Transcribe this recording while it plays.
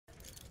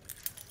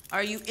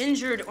Are you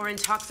injured or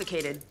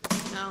intoxicated?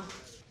 No.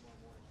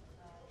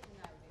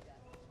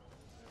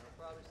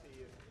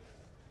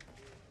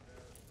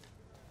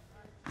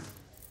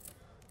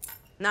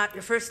 Not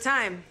your first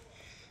time.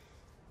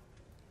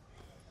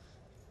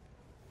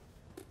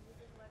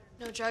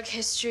 No drug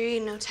history,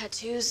 no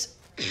tattoos,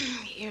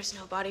 ears,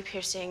 no body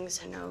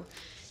piercings, and no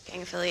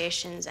gang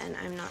affiliations, and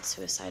I'm not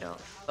suicidal.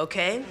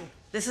 Okay.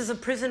 This is a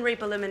Prison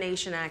Rape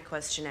Elimination Act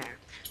questionnaire.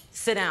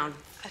 Sit down.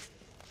 I've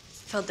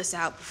filled this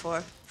out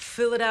before.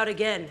 Fill it out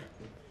again.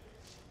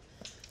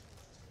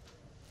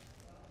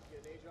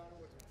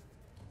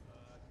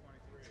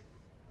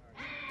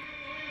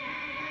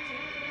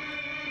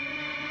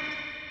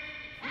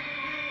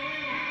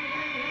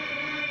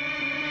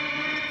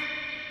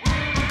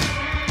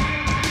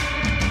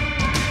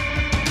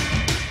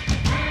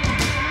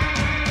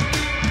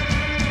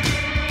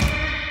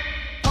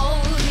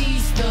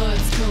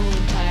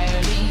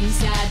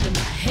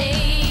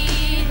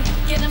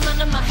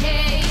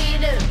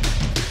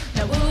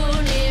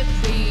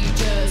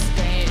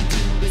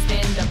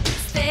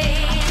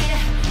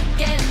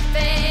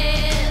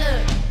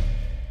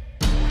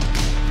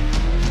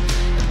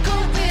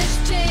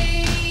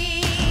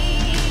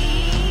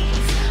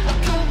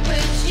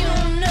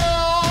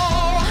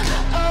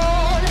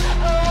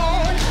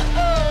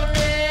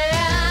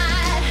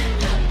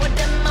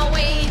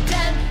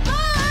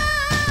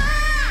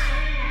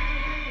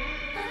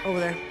 Over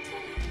there,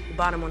 the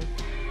bottom one.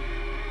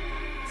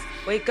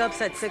 Wake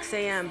ups at 6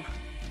 a.m.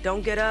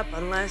 Don't get up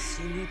unless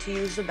you need to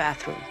use the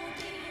bathroom.